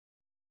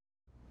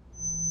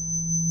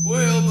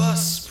Whale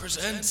Bus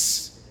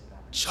presents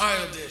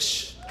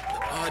Childish, the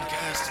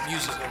podcast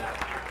musical,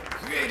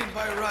 created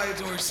by Rye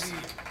Dorsey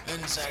and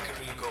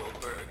Zachary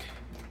Goldberg.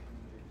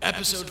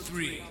 Episode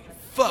 3,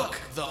 Fuck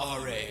the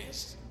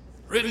RAs.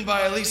 Written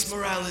by Elise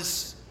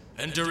Morales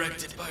and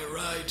directed by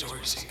Rye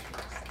Dorsey.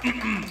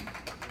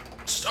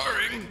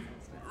 Starring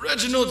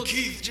Reginald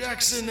Keith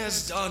Jackson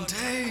as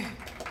Dante,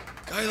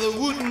 Kyla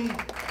Wooten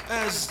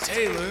as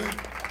Taylor,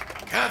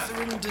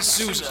 Catherine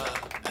D'Souza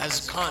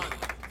as Connie,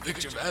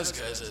 Victor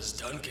Vasquez as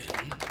Duncan.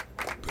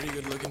 Pretty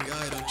good looking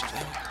guy, don't you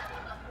think?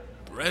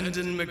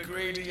 Brendan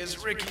McGrady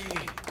as Ricky,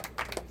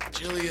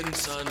 Jillian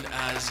Sun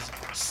as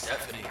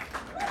Stephanie.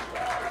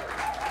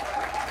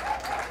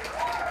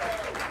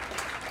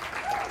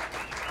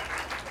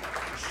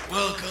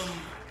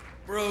 Welcome,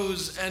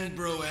 bros and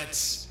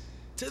broettes,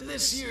 to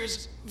this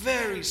year's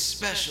very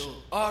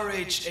special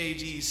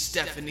RHAD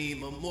Stephanie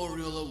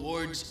Memorial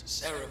Awards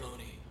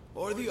ceremony,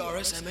 or the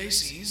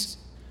RSMACs,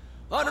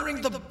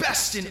 honoring the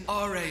best in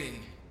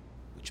RAing,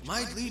 which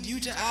might lead you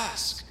to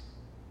ask,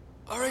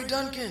 R.A.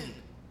 Duncan,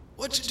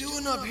 what you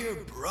doing up here,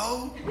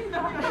 bro?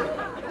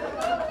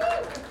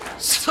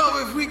 So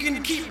if we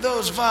can keep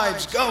those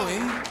vibes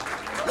going,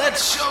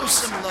 let's show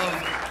some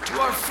love to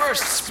our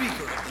first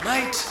speaker of the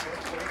night,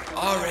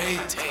 R.A.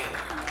 Taylor.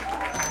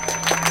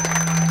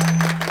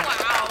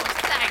 Wow,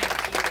 thank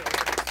you.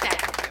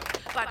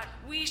 But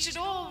we should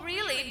all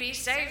really be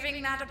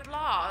saving that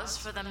applause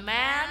for the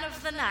man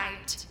of the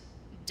night,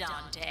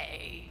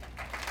 Dante.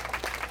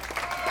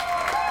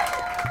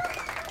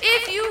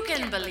 If you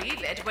can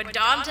believe it, when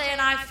Dante and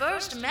I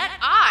first met,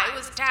 I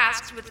was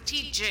tasked with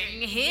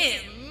teaching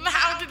him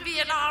how to be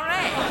an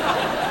RA.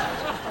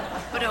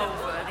 But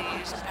over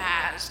these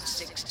past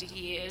 60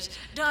 years,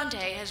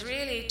 Dante has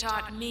really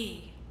taught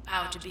me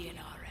how to be an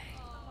RA.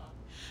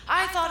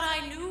 I thought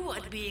I knew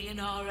what being an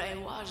RA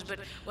was, but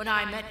when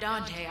I met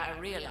Dante, I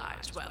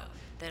realized, well,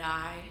 that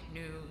I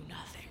knew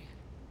nothing.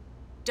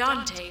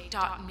 Dante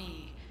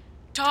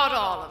taught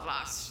all of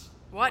us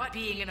what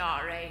being an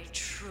RA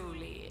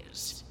truly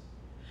is.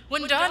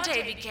 When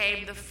Dante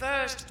became the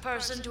first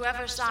person to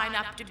ever sign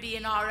up to be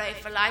an RA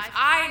for life,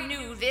 I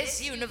knew this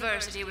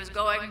university was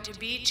going to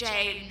be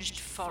changed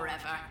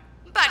forever.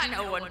 But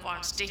no one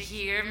wants to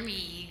hear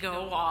me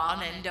go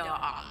on and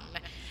on.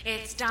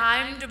 It's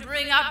time to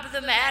bring up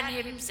the man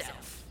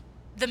himself.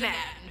 The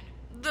man,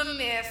 the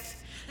myth,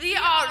 the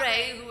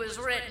RA who has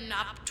written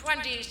up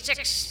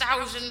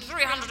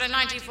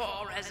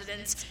 26,394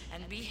 residents.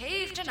 And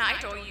behave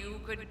tonight or you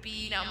could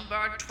be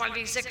number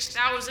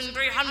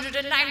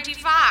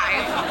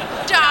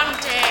 26,395.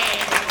 Dante!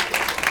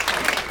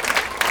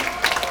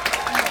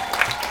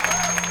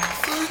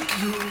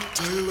 Thank you,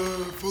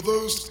 Taylor, for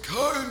those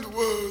kind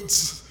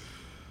words.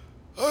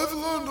 I've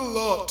learned a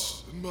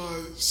lot in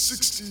my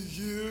 60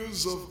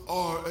 years of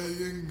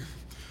RAing.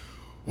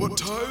 What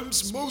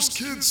times most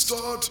kids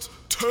start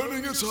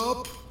turning it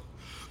up,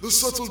 the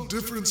subtle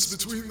difference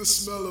between the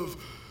smell of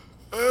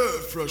air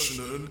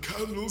freshener and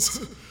candles.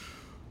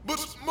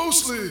 But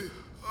mostly,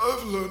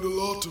 I've learned a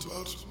lot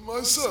about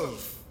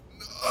myself.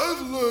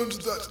 I've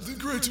learned that the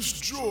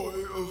greatest joy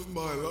of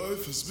my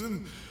life has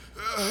been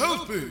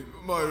helping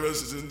my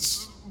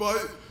residents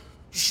by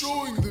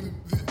showing them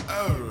the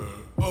error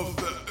of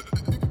their...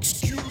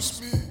 Excuse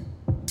me,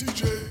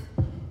 DJ,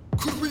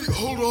 could we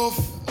hold off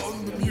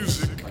on the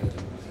music?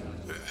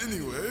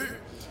 Anyway,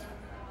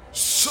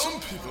 some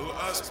people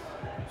ask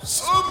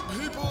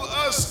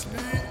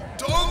me,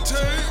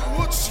 Dante,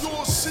 what's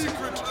your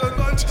secret?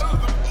 And I tell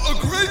them, a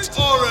great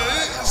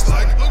RA is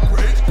like a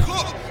great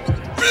cop.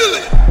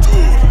 Really,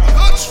 dude,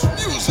 that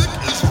music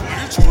is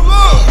way too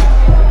loud.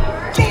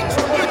 Don't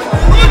make me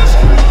rich.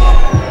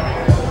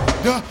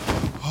 Yeah.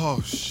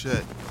 Oh,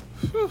 shit.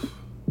 Whew.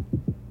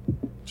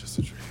 Just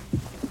a dream.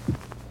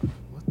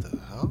 What the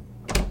hell?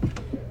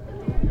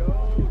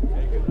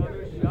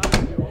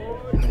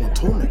 No one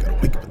told me I gotta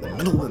wake up in the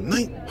middle of the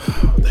night.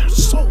 They're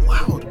so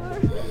loud.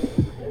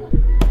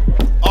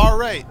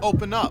 Alright,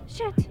 open up.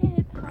 Shut it.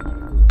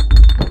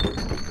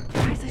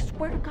 Guys, I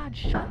swear to God,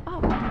 shut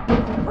up.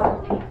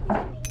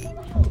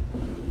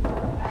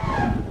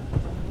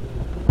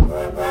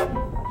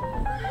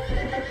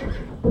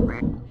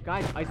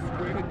 Guys, I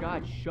swear to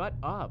God, shut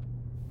up.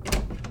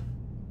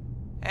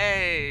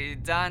 Hey,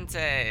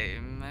 Dante,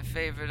 my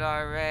favorite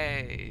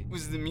RA.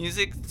 Was the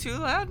music too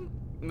loud?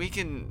 We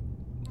can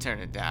turn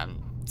it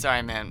down.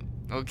 Sorry, man.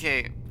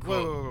 Okay,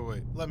 cool.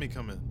 Wait. Let me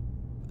come in.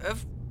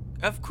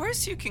 Of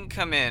course you can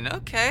come in.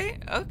 Okay.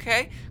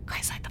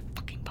 Guys, light the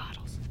fucking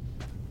bottles.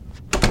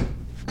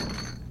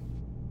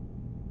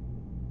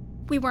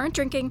 We weren't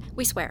drinking,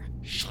 we swear.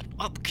 Shut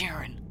up,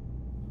 Karen.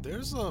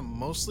 There's a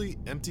mostly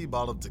empty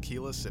bottle of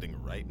tequila sitting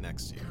right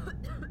next to you.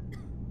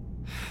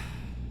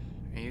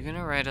 Are you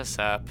gonna write us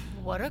up?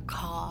 What a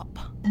cop.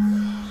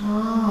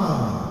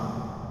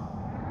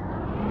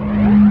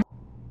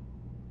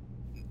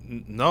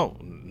 No,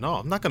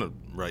 I'm not gonna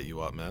write you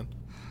up, man.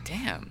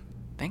 Damn.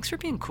 Thanks for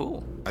being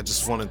cool. I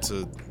just wanted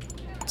to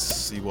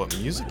see what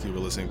music you were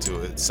listening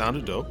to. It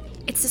sounded dope.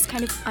 It's this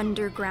kind of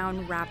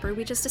underground rapper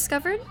we just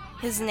discovered.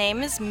 His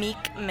name is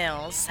Meek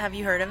Mills. Have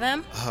you heard of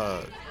him?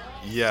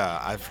 Yeah,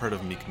 I've heard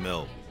of Meek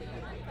Mill.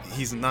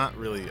 He's not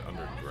really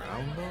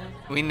underground,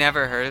 though. We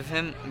never heard of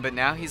him, but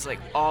now he's like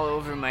all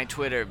over my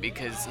Twitter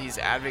because he's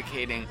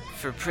advocating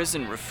for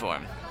prison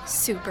reform.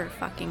 Super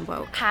fucking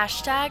woke.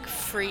 Hashtag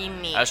free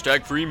Meek.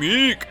 Hashtag free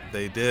Meek.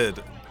 They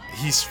did.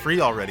 He's free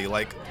already,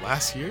 like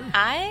last year?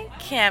 I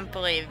can't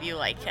believe you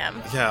like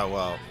him. Yeah,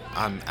 well,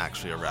 I'm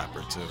actually a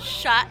rapper, too.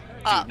 Shut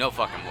up. Dude, no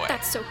fucking way.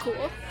 That's so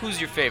cool. Who's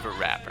your favorite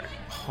rapper?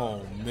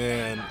 Oh,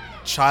 man.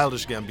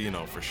 Childish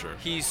Gambino, for sure.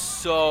 He's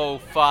so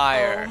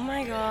fire. Oh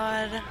my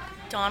god.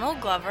 Donald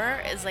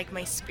Glover is like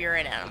my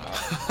spirit animal.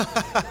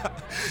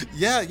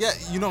 Yeah,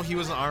 you know he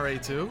was an RA,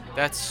 too?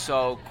 That's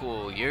so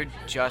cool. You're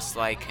just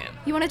like him.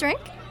 You want a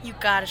drink? You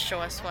gotta show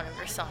us one of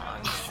your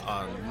songs.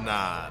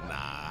 Nah.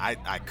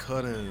 I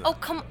couldn't. Oh,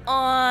 come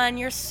on.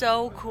 You're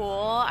so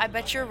cool. I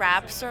bet your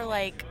raps are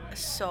like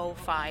so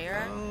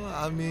fire.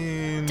 I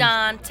mean...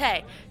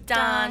 Dante. All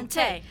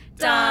right,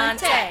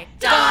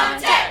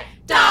 y'all.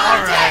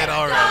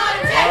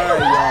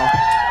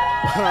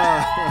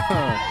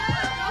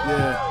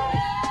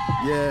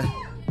 Yeah.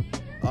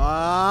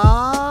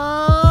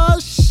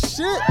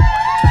 Shit.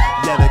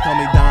 Yeah, they call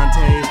me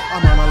Dante.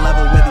 I'm on a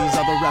level where these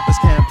other rappers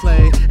can't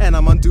play. And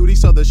I'm on duty,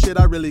 so the shit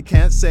I really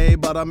can't say.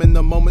 But I'm in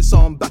the moment, so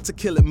I'm about to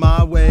kill it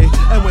my way.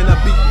 And when a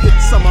beat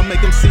hits, I'ma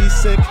make them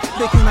seasick.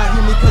 They cannot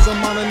hear me cause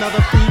I'm on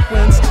another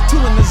frequency. 2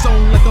 in the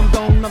zone like I'm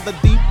going on the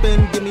deep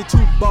end. Give me 2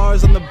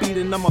 bars on the beat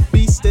and I'ma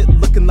beast it.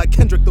 Looking like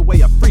Kendrick the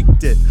way I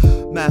freaked it.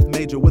 Math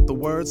major with the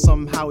words,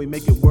 somehow we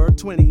make it work.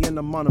 20 and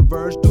I'm on a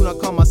verge. Do not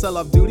call myself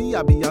off duty,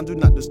 I be on do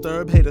not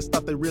disturb. Haters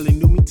thought they really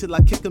knew me till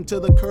I kicked them to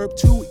the curb.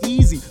 Too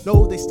easy,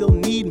 no, they still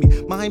need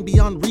me. Mind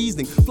beyond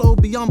reasoning, flow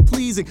beyond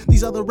pleasing.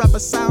 These other rapper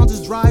sounds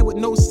is dry with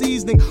no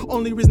seasoning.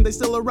 Only reason they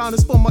still around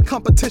is for my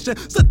competition.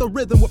 Set the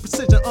rhythm with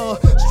precision,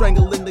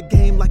 strangling the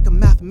game like a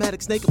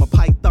mathematics snake. I'm a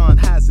python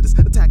hazardous,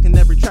 attacking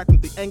every track from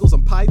the angles.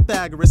 I'm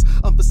Pythagoras,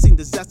 unforeseen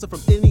disaster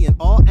from any and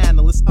all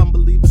analysts,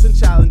 unbelievers and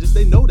challenges.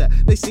 They know that,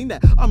 they seen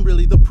that, I'm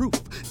really the proof.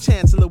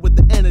 Chancellor with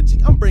the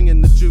energy, I'm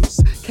bringing the juice.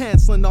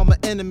 Canceling all my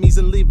enemies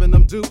and leaving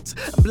them duped.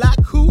 Black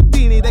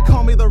Houdini, they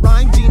call me the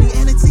rhyme genie.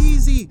 And it's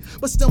easy,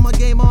 but still my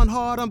game on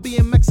hard. I'm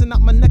BMXing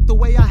out my neck the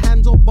way I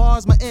handle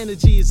bars. My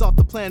energy is off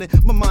the planet,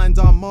 my mind's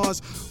on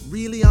Mars.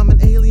 Really, I'm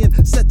an alien,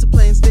 set to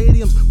play in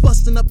stadiums.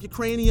 Busting up your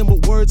cranium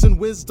with words and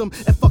wisdom.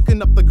 And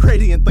fucking up the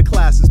gradient, the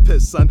class is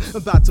pissed, son.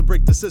 About to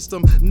break the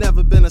system,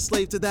 never been a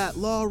slave to that.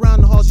 Law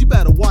around the halls, you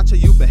better watch how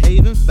you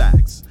behave in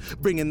facts.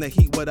 Bringing the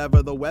heat,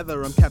 whatever the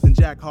weather. I'm Captain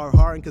Jack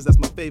Harden, cause that's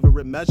my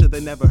favorite measure.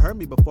 They never heard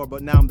me before,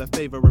 but now I'm their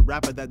favorite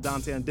rapper. That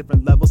Dante on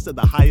different levels to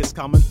the highest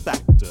common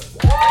factor.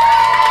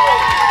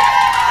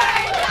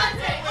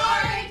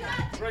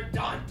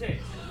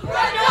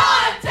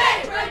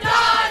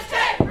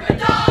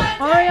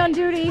 RA on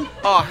duty.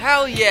 Oh,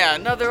 hell yeah,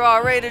 another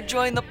RA to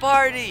join the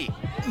party.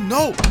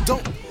 No,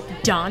 don't.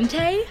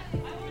 Dante?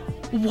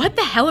 What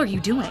the hell are you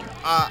doing?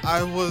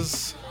 I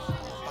was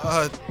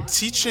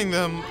teaching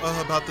them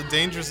about the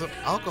dangers of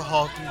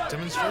alcohol through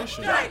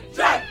demonstration.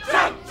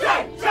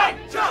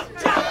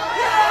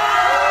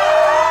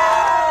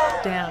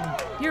 Damn,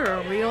 you're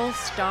a real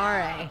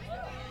star, eh?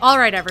 All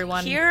right,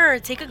 everyone. Here,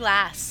 take a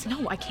glass.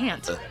 No, I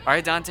can't.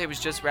 Alright, Dante was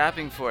just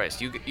rapping for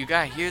us. You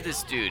gotta hear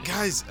this dude.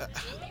 Guys,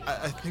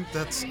 I think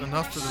that's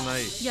enough for the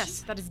night.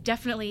 Yes, that is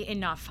definitely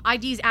enough.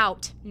 ID's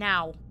out,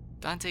 now.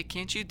 Dante,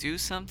 can't you do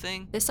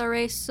something? This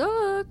RA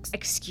sucks.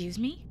 Excuse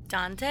me?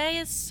 Dante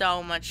is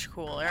so much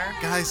cooler.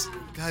 Guys,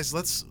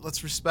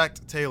 let's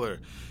respect Taylor.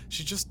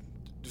 She's just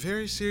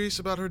very serious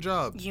about her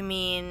job. You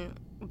mean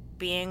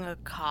being a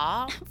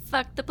cop?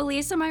 Fuck the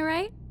police, am I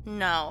right?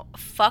 No,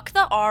 fuck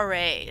the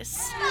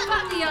RAs.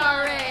 Fuck the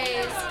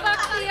RAs!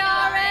 Fuck the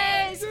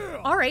RAs!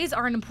 RAs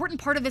are an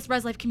important part of this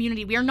res life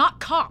community. We are not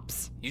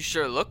cops. You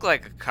sure look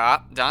like a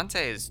cop.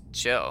 Dante is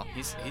chill.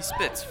 He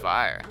spits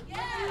fire.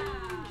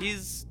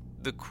 He's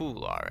the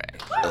cool RA.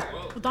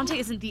 Well, Dante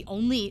isn't the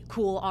only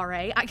cool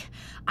RA.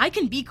 I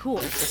can be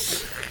cool.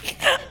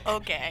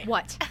 Okay.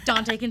 What?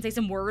 Dante can say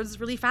some words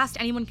really fast?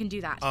 Anyone can do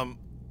that.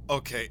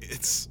 Okay,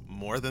 it's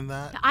more than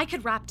that. I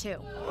could rap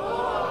too.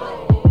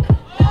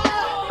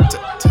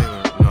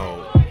 Taylor,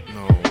 no,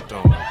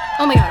 don't.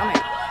 Oh my god,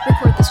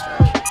 record this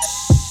track.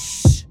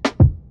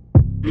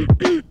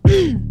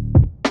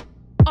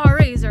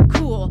 RAs are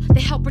cool.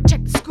 They help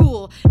protect the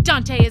school.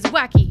 Dante is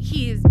wacky.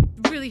 He is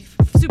really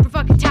super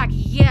fucking tacky.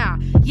 Yeah.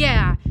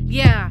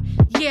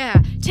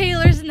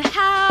 Taylor's in the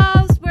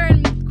house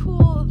wearing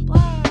cool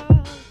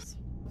blouse.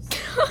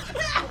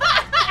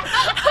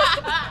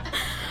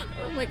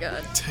 Oh my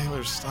god.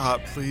 Taylor,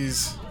 stop,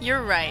 please.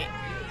 You're right.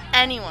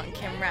 Anyone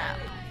can rap,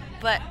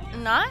 but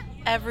not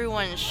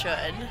everyone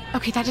should.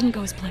 Okay, that didn't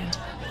go as planned.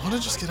 Want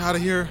to just get out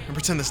of here and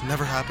pretend this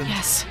never happened?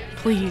 Yes,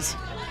 please.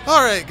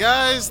 Alright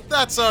guys,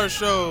 that's our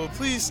show.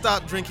 Please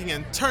stop drinking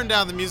and turn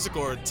down the music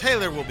or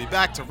Taylor will be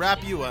back to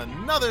rap you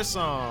another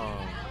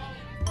song.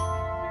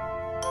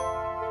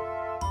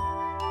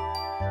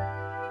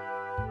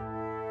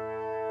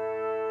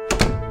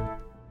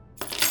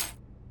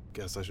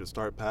 Guess I should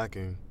start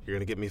packing. You're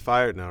gonna get me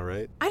fired now,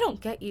 right? I don't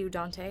get you,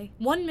 Dante.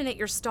 1 minute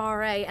you're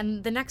Star A,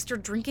 and the next you're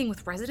drinking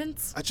with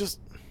residents?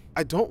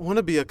 I don't want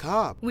to be a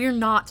cop. We're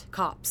not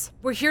cops.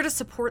 We're here to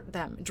support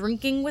them.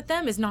 Drinking with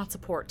them is not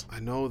support. I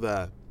know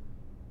that.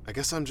 I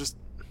guess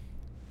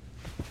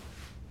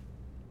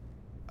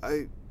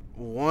I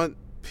want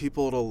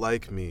people to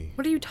like me.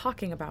 What are you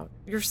talking about?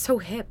 You're so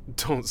hip.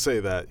 Don't say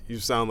that. You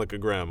sound like a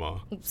grandma.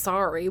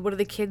 Sorry, what do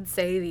the kids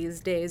say these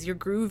days? You're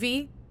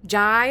groovy?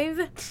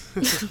 Jive?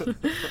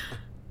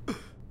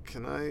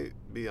 Can I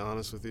be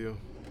honest with you?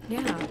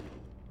 Yeah.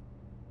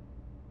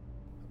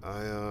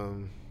 I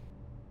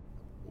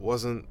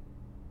wasn't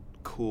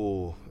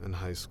cool in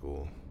high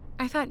school.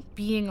 I thought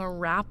being a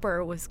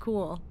rapper was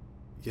cool.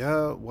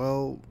 Yeah,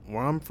 well,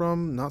 where I'm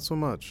from, not so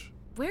much.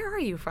 Where are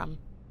you from?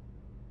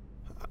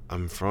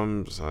 I'm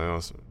from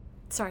Syosset.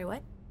 Sorry,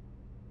 what?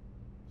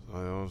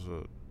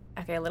 Syosset.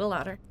 Okay, a little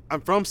louder.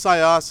 I'm from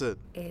Syosset.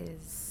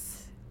 Is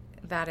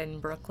that in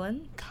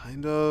Brooklyn?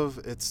 Kind of.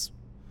 It's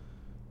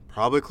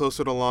probably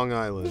closer to Long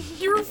Island.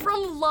 You're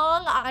from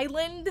Long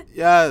Island?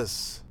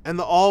 Yes. And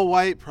the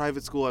all-white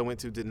private school I went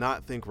to did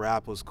not think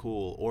rap was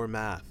cool or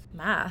math.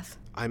 Math?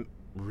 I'm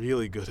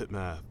really good at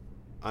math.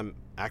 I'm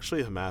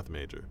actually a math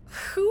major.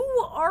 Who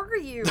are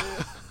you?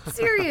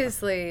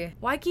 Seriously.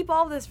 Why keep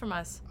all this from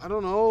us? I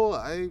don't know.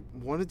 I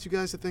wanted you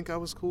guys to think I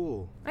was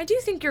cool. I do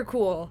think you're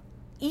cool,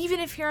 even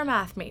if you're a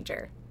math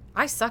major.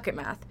 I suck at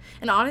math.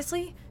 And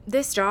honestly,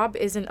 this job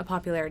isn't a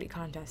popularity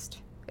contest.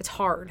 It's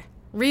hard.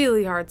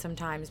 Really hard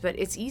sometimes, but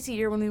it's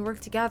easier when we work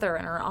together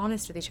and are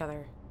honest with each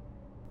other.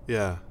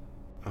 Yeah,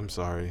 I'm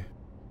sorry.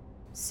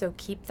 So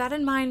keep that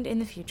in mind in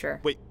the future.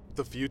 Wait,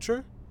 the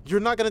future? You're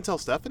not gonna tell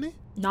Stephanie?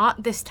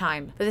 Not this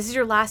time. But this is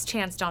your last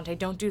chance, Dante.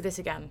 Don't do this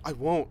again. I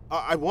won't.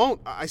 I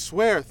won't. I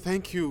swear.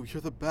 Thank you.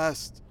 You're the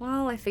best.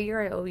 Well, I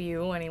figure I owe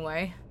you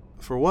anyway.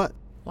 For what?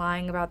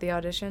 Lying about the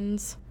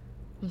auditions.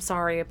 I'm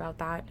sorry about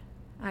that.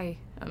 I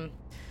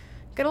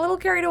get a little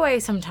carried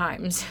away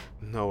sometimes.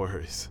 No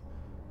worries.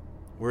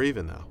 We're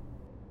even now.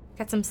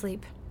 Get some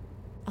sleep.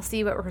 I'll see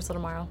you at rehearsal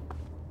tomorrow.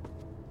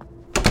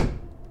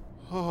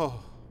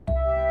 Oh.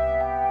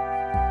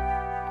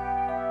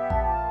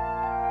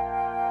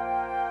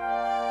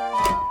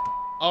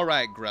 All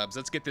right, Grubs,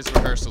 let's get this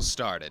rehearsal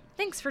started.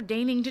 Thanks for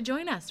deigning to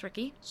join us,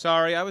 Ricky.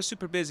 Sorry, I was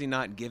super busy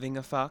not giving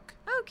a fuck.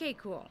 Okay,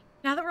 cool.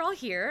 Now that we're all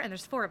here, and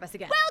there's 4 of us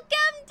again.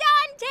 Welcome,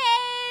 Dante!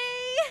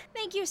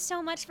 Thank you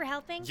so much for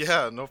helping.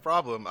 Yeah, no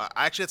problem. I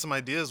actually had some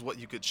ideas what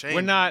you could change.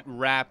 We're not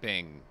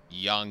rapping,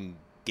 young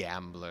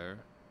gambler.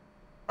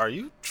 Are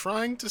you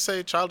trying to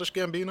say Childish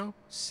Gambino?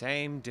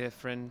 Same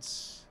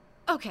difference.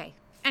 Okay,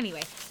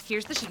 anyway,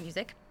 here's the sheet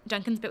music.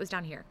 Duncan's bit was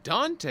down here.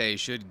 Dante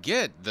should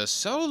get the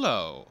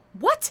solo.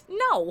 What?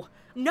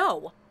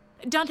 No.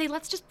 Dante,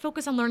 let's just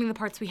focus on learning the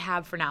parts we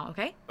have for now,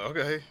 okay?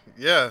 Okay,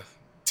 yeah.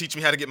 Teach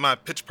me how to get my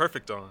pitch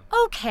perfect on.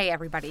 Okay,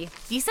 everybody.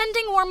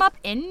 Descending warm-up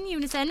in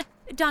unison.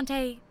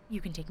 Dante, you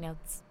can take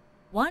notes.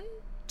 1,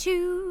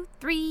 2,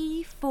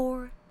 3,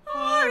 4.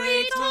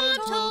 R.A. Tom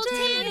told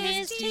him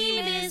his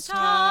team is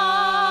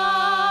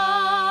tops.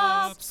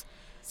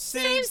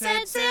 Same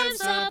said Sam,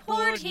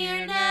 support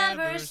here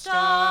never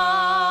stops.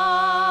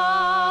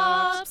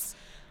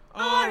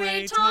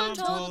 R.A. Tom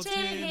told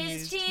him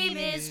his team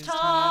is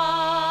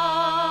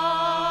tops.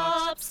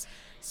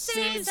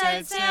 Same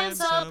said Sam,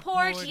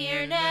 support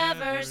here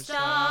never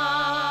stops.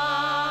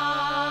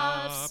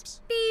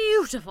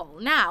 Beautiful.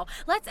 Now,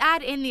 let's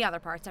add in the other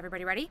parts.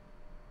 Everybody ready?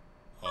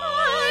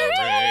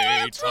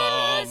 R.A.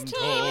 Tom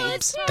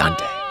told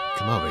Dante,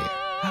 come over here.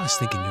 I was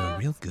thinking you were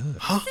real good.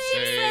 Huh?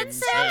 Same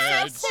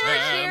said support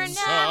here never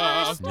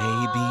stops.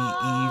 Maybe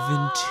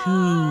even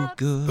too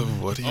good.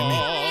 What do you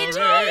mean?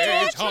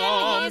 R.A.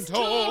 Tom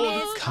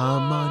told.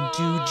 Come on,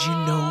 dude, you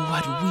know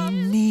what we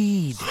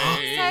need.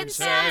 Said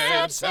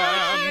Sam, support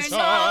here never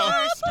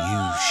stops.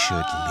 You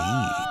should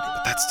lead.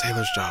 But that's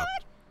Taylor's job.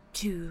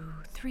 2,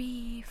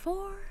 3,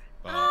 4.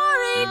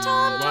 R.A.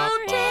 Tom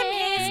told him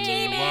his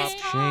team is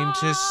tops. Shame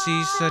to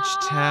see such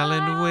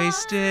talent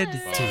wasted.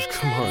 Dude,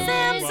 come on.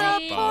 Sam,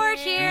 support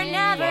here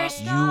never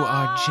stops. You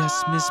are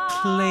just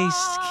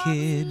misplaced,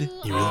 kid.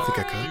 You really think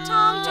I could?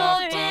 Tom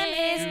told him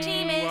his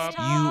team is tops.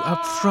 You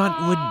up front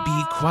would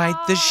be quite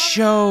the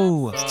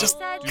show. Just,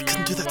 you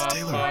couldn't do that to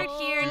Taylor. Support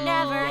here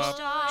never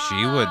stops.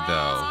 She would,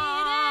 though.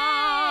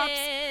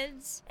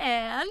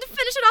 And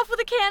finish it off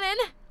with a cannon.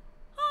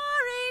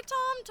 R.A.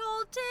 Tom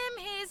told Tim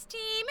his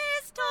team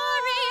is tops.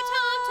 R.A.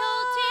 Tom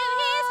told Tim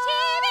his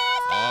team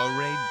is tops.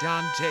 Alright,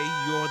 Dante,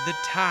 you're the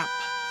top.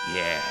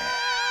 Yeah.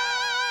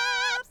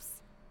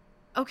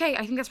 Okay,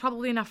 I think that's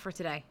probably enough for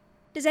today.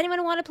 Does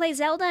anyone want to play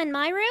Zelda in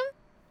my room?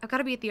 I've got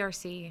to be at the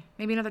RC.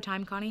 Maybe another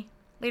time, Connie.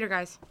 Later,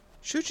 guys.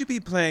 Should you be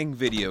playing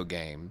video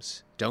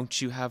games?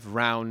 Don't you have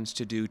rounds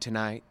to do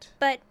tonight?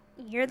 But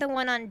you're the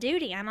one on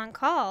duty. I'm on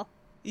call.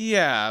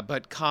 Yeah,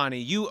 but Connie,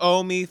 you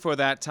owe me for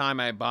that time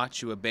I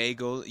bought you a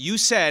bagel. You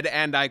said,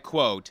 and I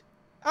quote,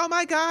 "Oh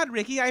my God,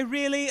 Ricky, I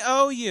really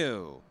owe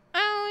you."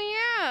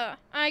 Oh, yeah.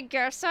 I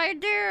guess I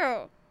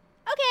do.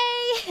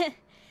 Okay.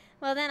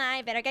 Well, then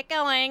I better get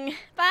going.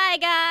 Bye,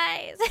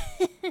 guys.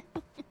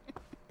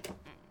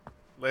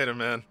 Later,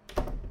 man.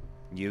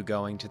 You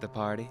going to the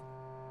party?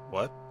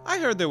 What? I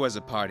heard there was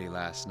a party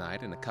last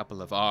night and a couple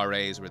of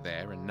RAs were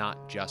there, and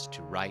not just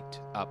to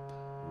write up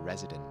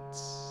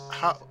residents.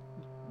 How?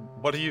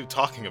 What are you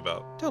talking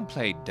about? Don't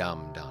play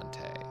dumb,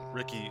 Dante.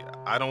 Ricky,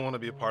 I don't want to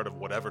be a part of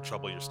whatever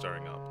trouble you're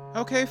stirring up.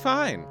 Okay,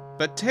 fine.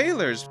 But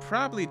Taylor's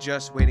probably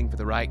just waiting for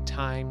the right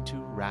time to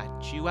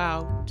rat you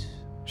out.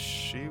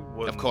 She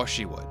would. Of course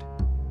she would.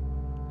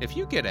 If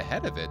you get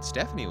ahead of it,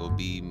 Stephanie will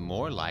be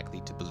more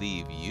likely to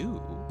believe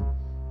you.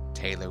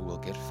 Taylor will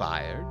get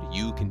fired,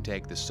 you can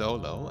take the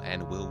solo,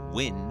 and we'll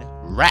win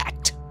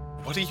Rat.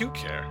 What do you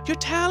care? You're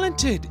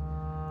talented.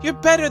 You're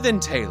better than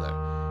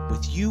Taylor.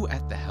 With you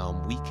at the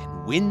helm, we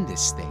can win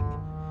this thing.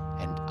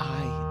 And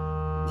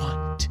I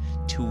want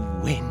to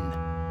win.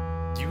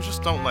 You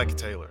just don't like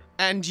Taylor.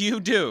 And you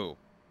do.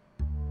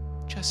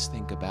 Just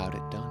think about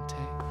it, Dante.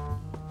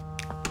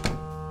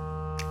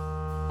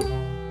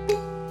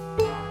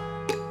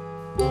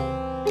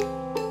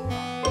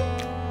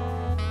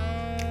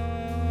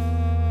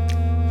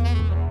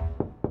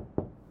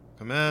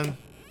 Come in.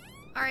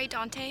 All right,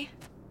 Dante.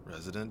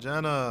 Resident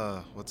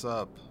Jenna, what's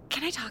up?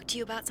 Can I talk to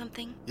you about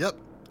something? Yep,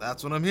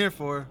 that's what I'm here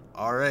for.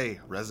 RA,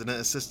 resident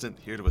assistant,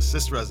 here to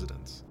assist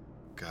residents.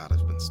 God,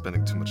 I've been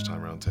spending too much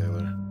time around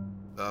Taylor.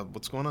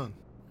 What's going on?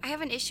 I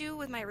have an issue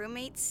with my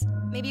roommates.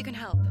 Maybe you can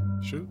help.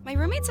 Shoot. My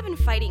roommates have been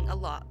fighting a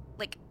lot.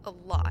 Like, a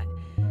lot.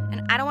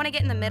 And I don't want to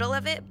get in the middle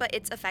of it, but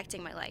it's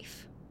affecting my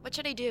life. What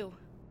should I do?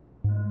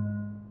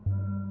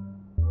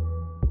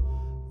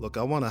 Look,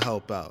 I want to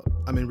help out.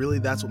 I mean, really,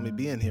 that's what me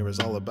being here is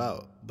all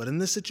about. But in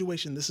this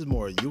situation, this is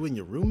more a you and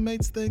your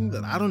roommates thing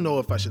that I don't know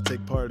if I should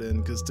take part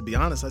in, because to be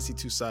honest, I see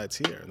two sides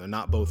here, and they're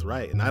not both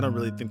right. And I don't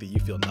really think that you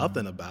feel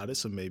nothing about it,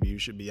 so maybe you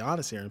should be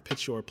honest here and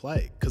pitch your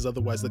play, because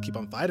otherwise they'll keep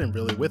on fighting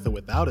really with or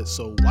without it.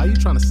 So why are you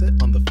trying to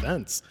sit on the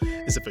fence?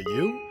 Is it for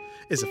you?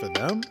 Is it for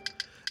them?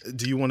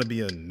 Do you want to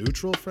be a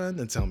neutral friend?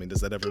 And tell me,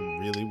 does that ever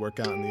really work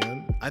out in the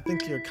end? I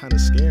think you're kind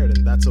of scared,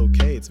 and that's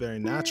okay. It's very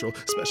natural,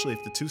 especially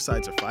if the two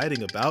sides are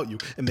fighting about you,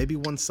 and maybe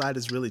one side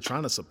is really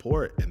trying to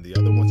support, and the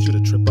other wants you to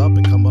trip up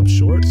and come up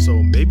short. So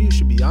maybe you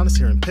should be honest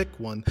here and pick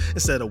one,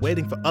 instead of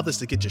waiting for others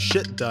to get your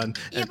shit done.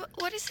 Yeah, but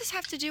what does this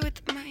have to do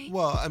with my...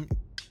 Well,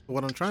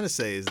 what I'm trying to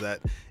say is that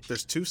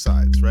there's two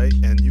sides, right?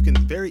 And you can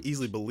very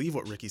easily believe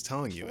what Ricky's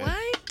telling you.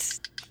 What?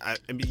 I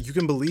mean, you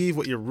can believe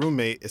what your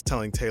roommate is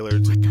telling Taylor.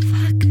 What the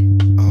fuck?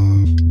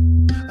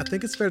 I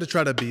think it's fair to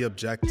try to be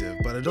objective,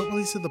 but I don't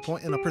really see the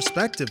point in a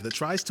perspective that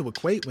tries to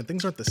equate when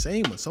things aren't the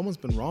same, when someone's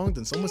been wronged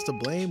and someone's to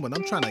blame, when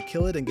I'm trying to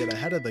kill it and get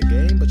ahead of the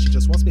game, but she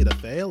just wants me to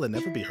fail and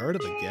never be heard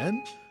of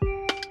again.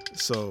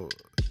 So,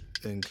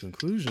 in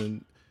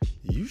conclusion,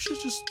 you should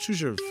just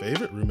choose your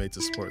favorite roommate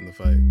to support in the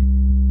fight.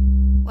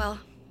 Well,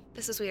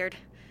 this is weird,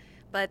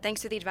 but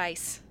thanks for the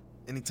advice.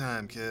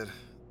 Anytime, kid.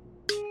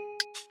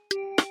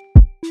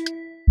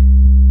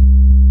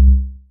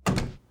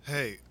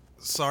 Hey,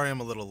 sorry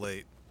I'm a little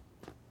late.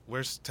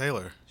 Where's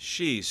Taylor?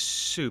 She's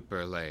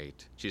super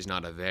late. She's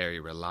not a very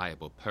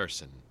reliable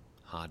person.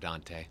 Huh,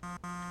 Dante?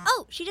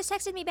 Oh, she just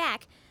texted me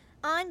back.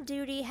 On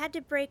duty, had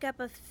to break up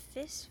a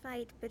fist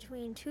fight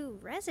between two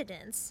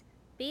residents.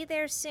 Be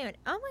there soon.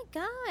 Oh my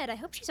god, I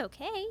hope she's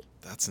okay.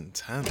 That's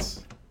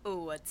intense.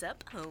 What's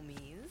up,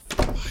 homies?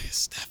 Why is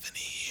Stephanie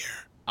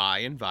here? I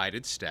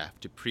invited Steph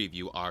to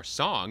preview our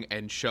song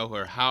and show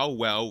her how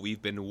well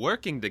we've been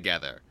working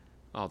together.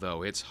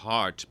 Although it's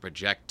hard to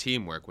project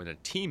teamwork when a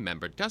team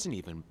member doesn't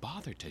even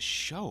bother to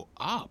show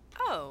up.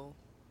 Oh,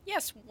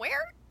 yes,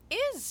 where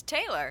is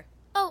Taylor?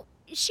 Oh,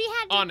 she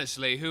had to...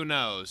 Honestly, who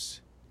knows?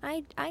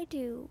 I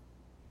do.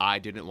 I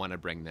didn't want to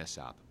bring this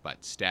up,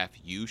 but Steph,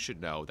 you should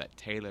know that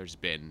Taylor's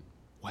been,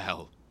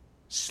 well,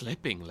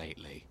 slipping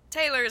lately.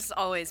 Taylor's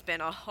always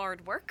been a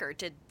hard worker.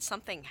 Did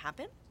something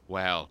happen?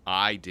 Well,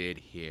 I did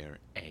hear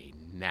a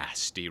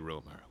nasty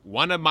rumor.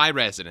 One of my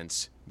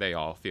residents, they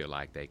all feel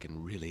like they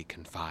can really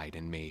confide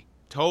in me,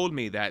 told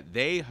me that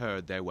they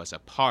heard there was a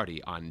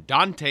party on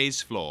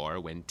Dante's floor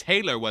when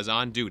Taylor was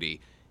on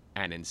duty,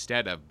 and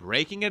instead of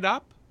breaking it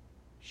up,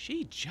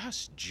 she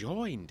just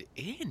joined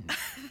in.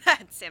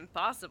 That's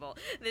impossible.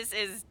 This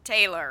is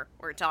Taylor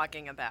we're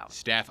talking about.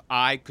 Steph,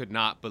 I could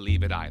not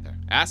believe it either.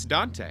 Ask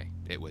Dante.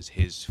 It was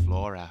his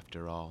floor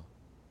after all.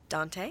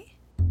 Dante?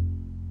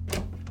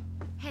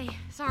 Hey,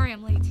 sorry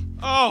I'm late.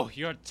 Oh,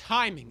 your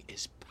timing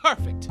is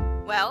perfect.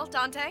 Well,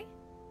 Dante?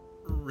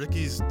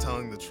 Ricky's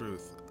telling the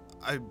truth.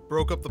 I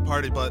broke up the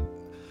party, but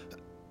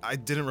I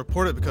didn't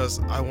report it because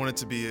I wanted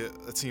to be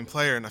a team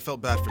player and I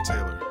felt bad for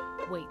Taylor.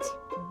 Wait,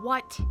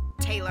 what?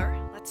 Taylor,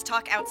 let's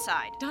talk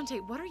outside. Dante,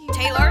 what are you...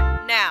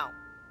 Taylor, now.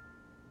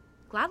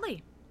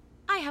 Gladly.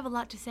 I have a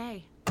lot to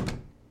say.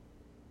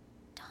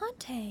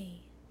 Dante.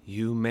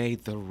 You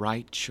made the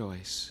right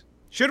choice.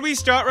 Should we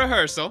start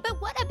rehearsal? But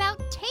what about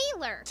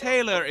Taylor?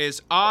 Taylor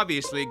is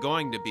obviously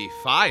going to be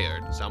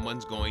fired.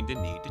 Someone's going to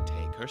need to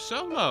take her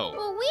solo.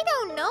 Well, we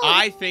don't know.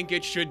 I think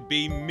it should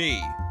be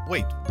me.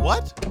 Wait,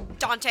 what?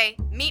 Dante,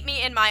 meet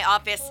me in my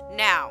office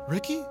now.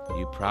 Ricky?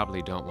 You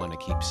probably don't want to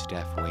keep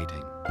Steph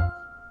waiting.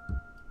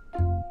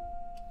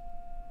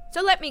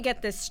 So let me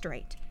get this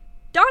straight.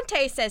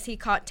 Dante says he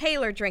caught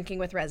Taylor drinking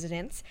with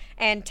residents,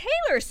 and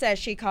Taylor says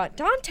she caught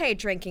Dante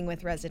drinking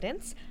with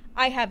residents.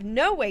 I have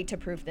no way to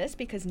prove this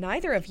because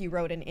neither of you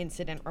wrote an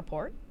incident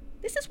report.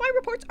 This is why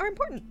reports are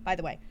important, by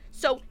the way.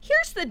 So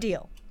here's the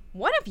deal.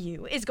 One of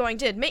you is going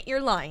to admit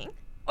you're lying,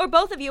 or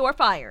both of you are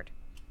fired.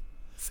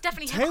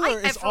 Stephanie, Taylor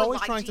have I is ever always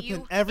lied trying to to you?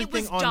 pin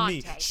everything It was on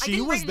me. Dante. I She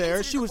didn't was write an there.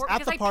 incident She was report at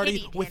because the I party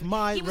pitied with him.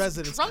 my He was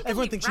residents. drunkenly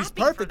Everyone thinks she's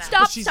rapping for perfect. them. but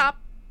Stop, she's...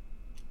 stop.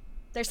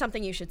 There's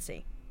something you should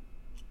see.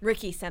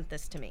 Ricky sent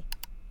this to me.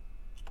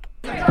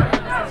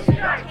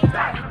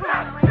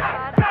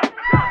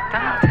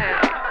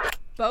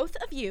 Both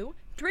of you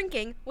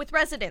drinking with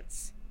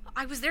residents.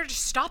 I was there to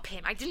stop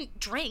him. I didn't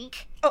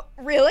drink. Oh,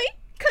 really?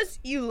 'Cause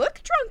you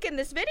look drunk in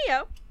this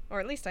video. Or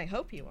at least I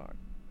hope you are.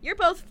 You're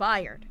both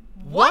fired.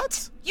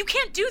 What? You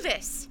can't do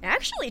this.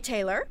 Actually,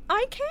 Taylor,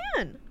 I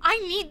can. I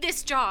need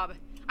this job.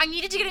 I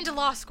needed to get into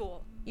law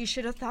school. You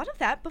should have thought of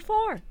that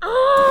before.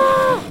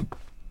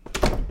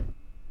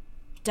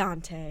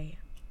 Dante,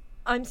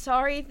 I'm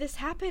sorry this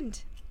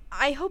happened.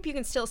 I hope you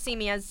can still see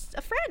me as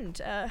a friend,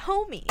 a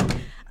homie.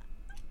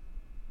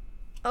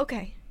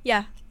 Okay,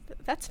 yeah,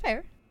 that's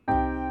fair.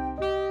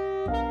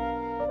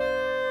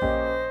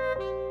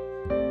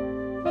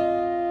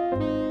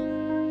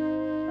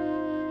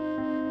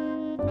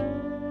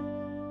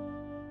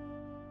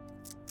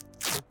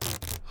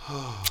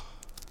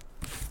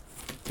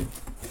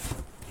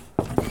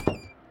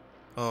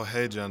 Oh,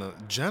 hey, Jenna.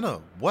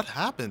 Jenna, what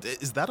happened?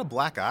 Is that a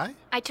black eye?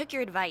 I took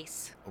your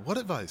advice. What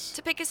advice?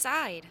 To pick a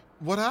side.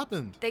 What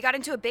happened? They got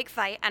into a big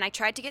fight, and I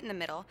tried to get in the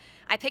middle.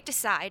 I picked a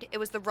side. It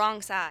was the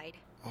wrong side.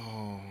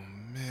 Oh,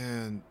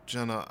 man.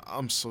 Jenna,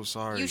 I'm so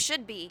sorry. You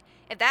should be.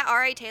 If that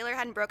R.A. Taylor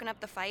hadn't broken up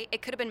the fight,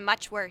 it could have been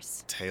much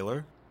worse.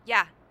 Taylor?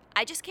 Yeah.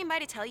 I just came by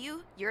to tell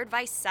you your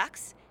advice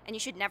sucks, and you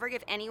should never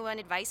give anyone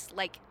advice,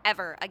 like,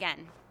 ever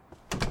again.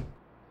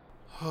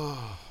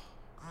 Fuck.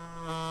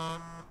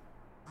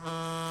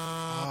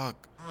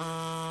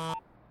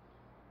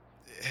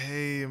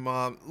 Hey,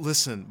 Mom,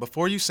 listen,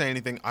 before you say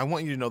anything, I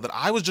want you to know that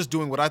I was just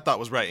doing what I thought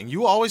was right, and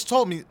you always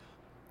told me...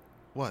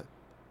 What?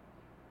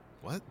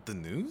 What? The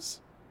news?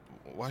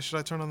 Why should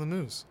I turn on the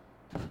news?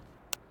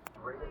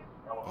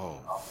 Oh,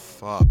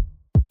 fuck.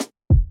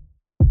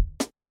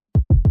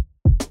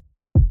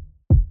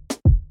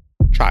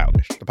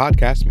 Childish, the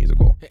podcast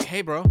musical.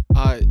 Hey, bro.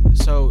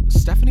 So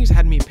Stephanie's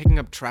had me picking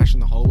up trash in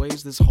the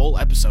hallways this whole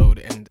episode,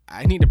 and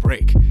I need a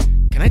break.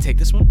 Can I take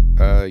this one?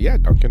 Yeah,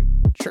 Duncan.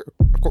 Sure,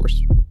 of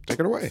course. Take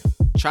it away.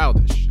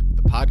 Childish,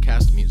 the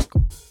podcast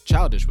musical.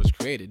 Childish was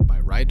created by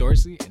Rye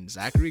Dorsey and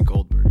Zachary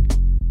Goldberg.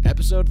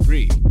 Episode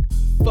 3,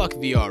 Fuck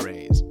the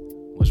RAs,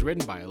 was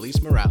written by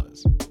Elise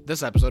Morales.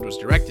 This episode was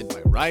directed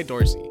by Rye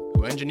Dorsey,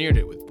 who engineered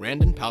it with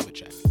Brandon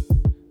Palvacek.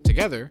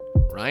 Together,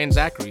 Ryan and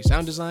Zachary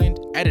sound designed,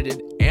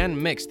 edited,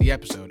 and mixed the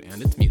episode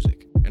and its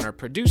music. And our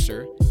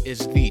producer is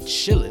the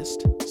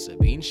chillest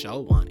Sabine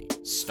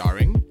Shalwani,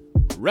 starring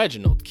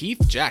Reginald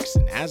Keith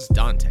Jackson as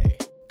Dante,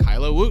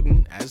 Kyla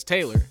Wooten as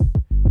Taylor,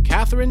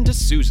 Catherine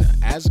D'Souza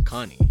as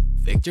Connie,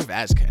 Victor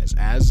Vasquez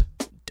as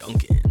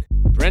Duncan,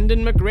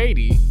 Brendan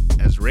McGrady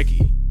as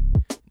Ricky,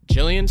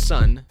 Jillian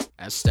Sun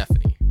as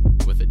Stephanie,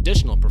 with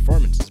additional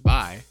performances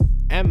by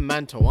M.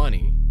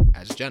 Mantawani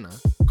as Jenna,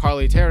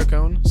 Carly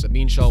Terracone,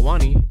 Sabine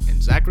Shalwani,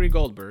 and Zachary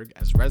Goldberg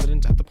as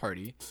residents at the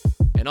party,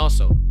 and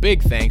also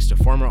big thanks to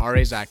former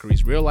R.A.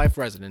 Zachary's real-life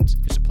residents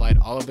who supplied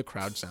all of the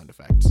crowd sound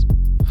effects.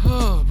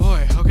 Oh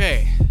boy,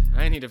 okay.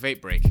 I need a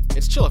vape break.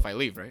 It's chill if I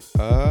leave, right?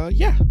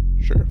 Yeah,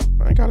 sure.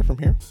 I got it from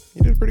here.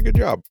 You did a pretty good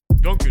job.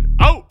 Duncan,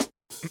 out!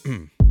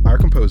 Our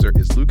composer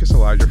is Lucas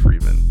Elijah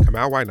Freeman.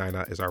 Kamal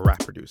Wainaina is our rap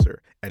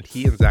producer, and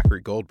he and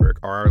Zachary Goldberg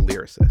are our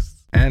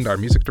lyricists. And our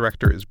music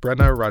director is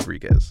Brenna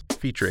Rodriguez,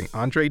 featuring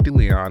Andre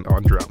DeLeon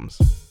on drums,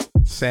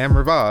 Sam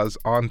Rivaz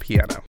on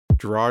piano,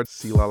 Gerard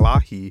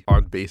Silalahi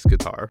on bass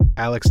guitar,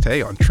 Alex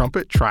Tay on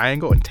trumpet,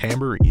 triangle, and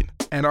tambourine.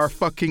 And our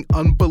fucking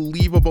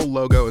unbelievable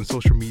logo and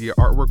social media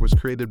artwork was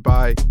created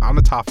by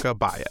Anatofka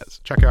Baez.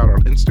 Check her out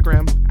on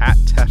Instagram at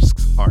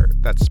Tefks Art.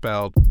 That's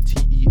spelled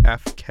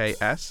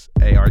Tefksart.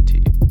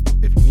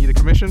 If you need a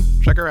commission,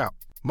 check her out.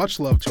 Much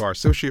love to our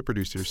associate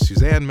producers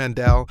Suzanne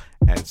Mendel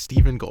and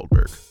Stephen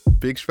Goldberg.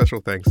 Big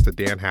special thanks to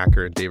Dan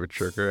Hacker and David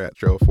Shirker at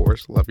Joe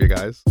Force. Love you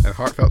guys. And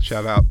heartfelt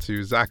shout out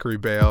to Zachary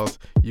Bales.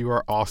 You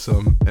are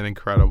awesome and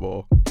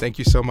incredible. Thank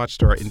you so much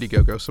to our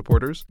Indiegogo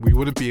supporters. We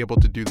wouldn't be able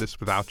to do this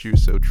without you,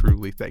 so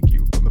truly thank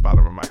you from the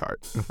bottom of my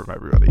heart and from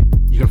everybody.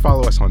 You can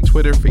follow us on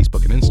Twitter,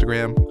 Facebook, and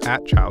Instagram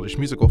at Childish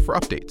Musical for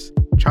updates.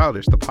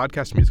 Childish, the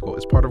podcast musical,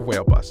 is part of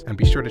Whale Bus, and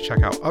be sure to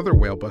check out other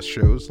Whale Bus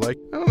shows like,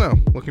 I don't know,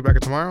 Looking Back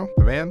at Tomorrow,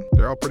 The Van.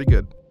 They're all pretty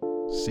good.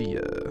 See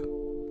ya.